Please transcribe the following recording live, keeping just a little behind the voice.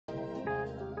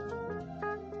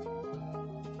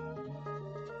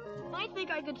I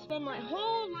think I could spend my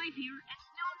whole life here and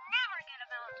still never get a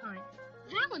Valentine.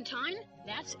 Valentine?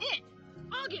 That's it.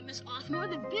 I'll get Miss Othmore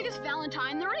the biggest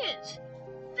Valentine there is.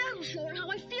 That'll show her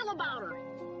how I feel about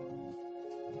her.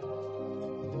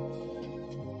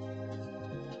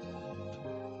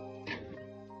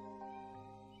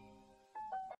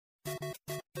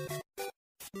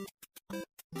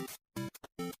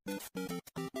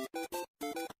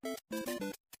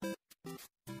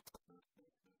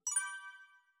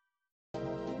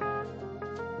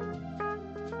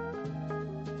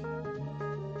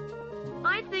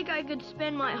 I think I could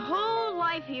spend my whole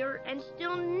life here and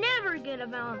still never get a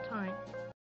Valentine.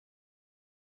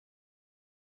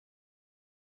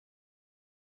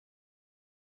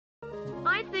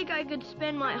 I think I could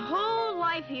spend my whole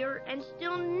life here and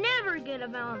still never get a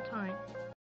Valentine.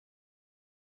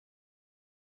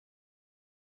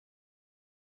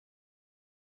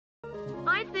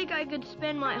 I think I could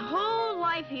spend my whole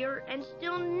life here and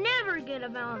still never get a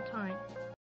Valentine.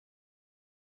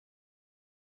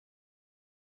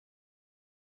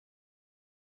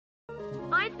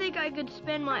 I think I could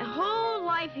spend my whole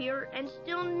life here and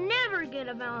still never get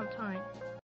a Valentine.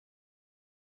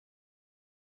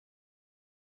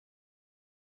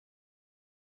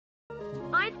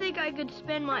 I think I could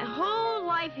spend my whole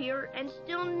life here and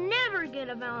still never get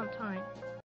a Valentine.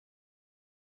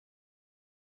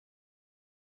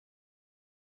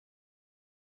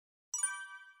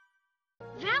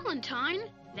 Valentine?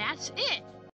 That's it.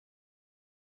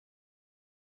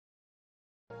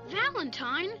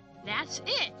 Valentine? That's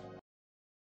it.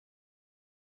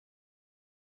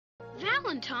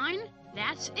 Valentine?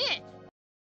 That's it.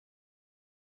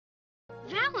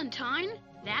 Valentine?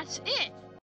 That's it.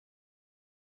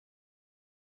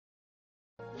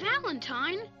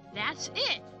 Valentine? That's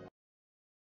it.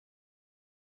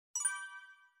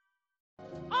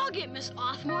 I'll get Miss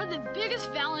Othmore the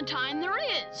biggest Valentine there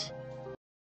is.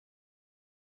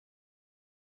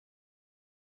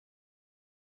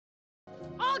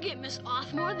 I'll get Miss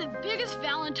Othmore the biggest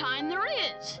Valentine there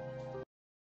is.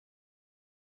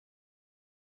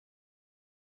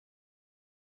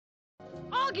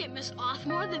 I'll get Miss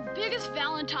Othmore the biggest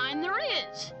Valentine there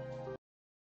is.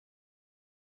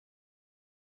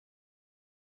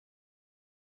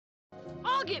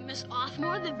 I'll get Miss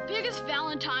Othmore the biggest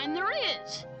Valentine there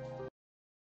is.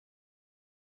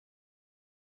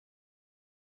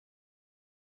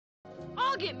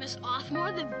 I'll get Miss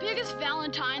Othmore the biggest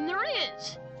Valentine there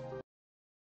is.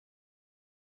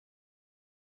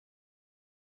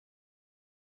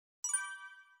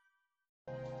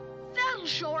 That'll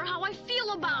show her how I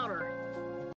feel about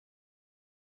her.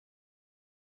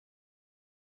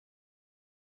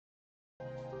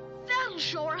 That'll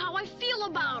show her how I feel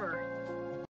about her.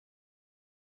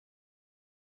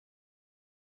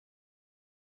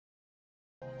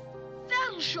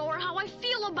 That'll show her how I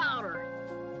feel about her.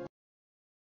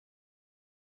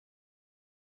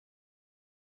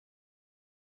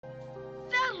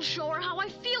 That'll show her how I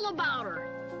feel about her.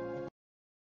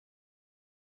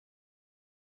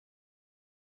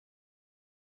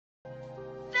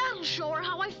 That'll show her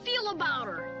how I feel about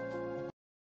her.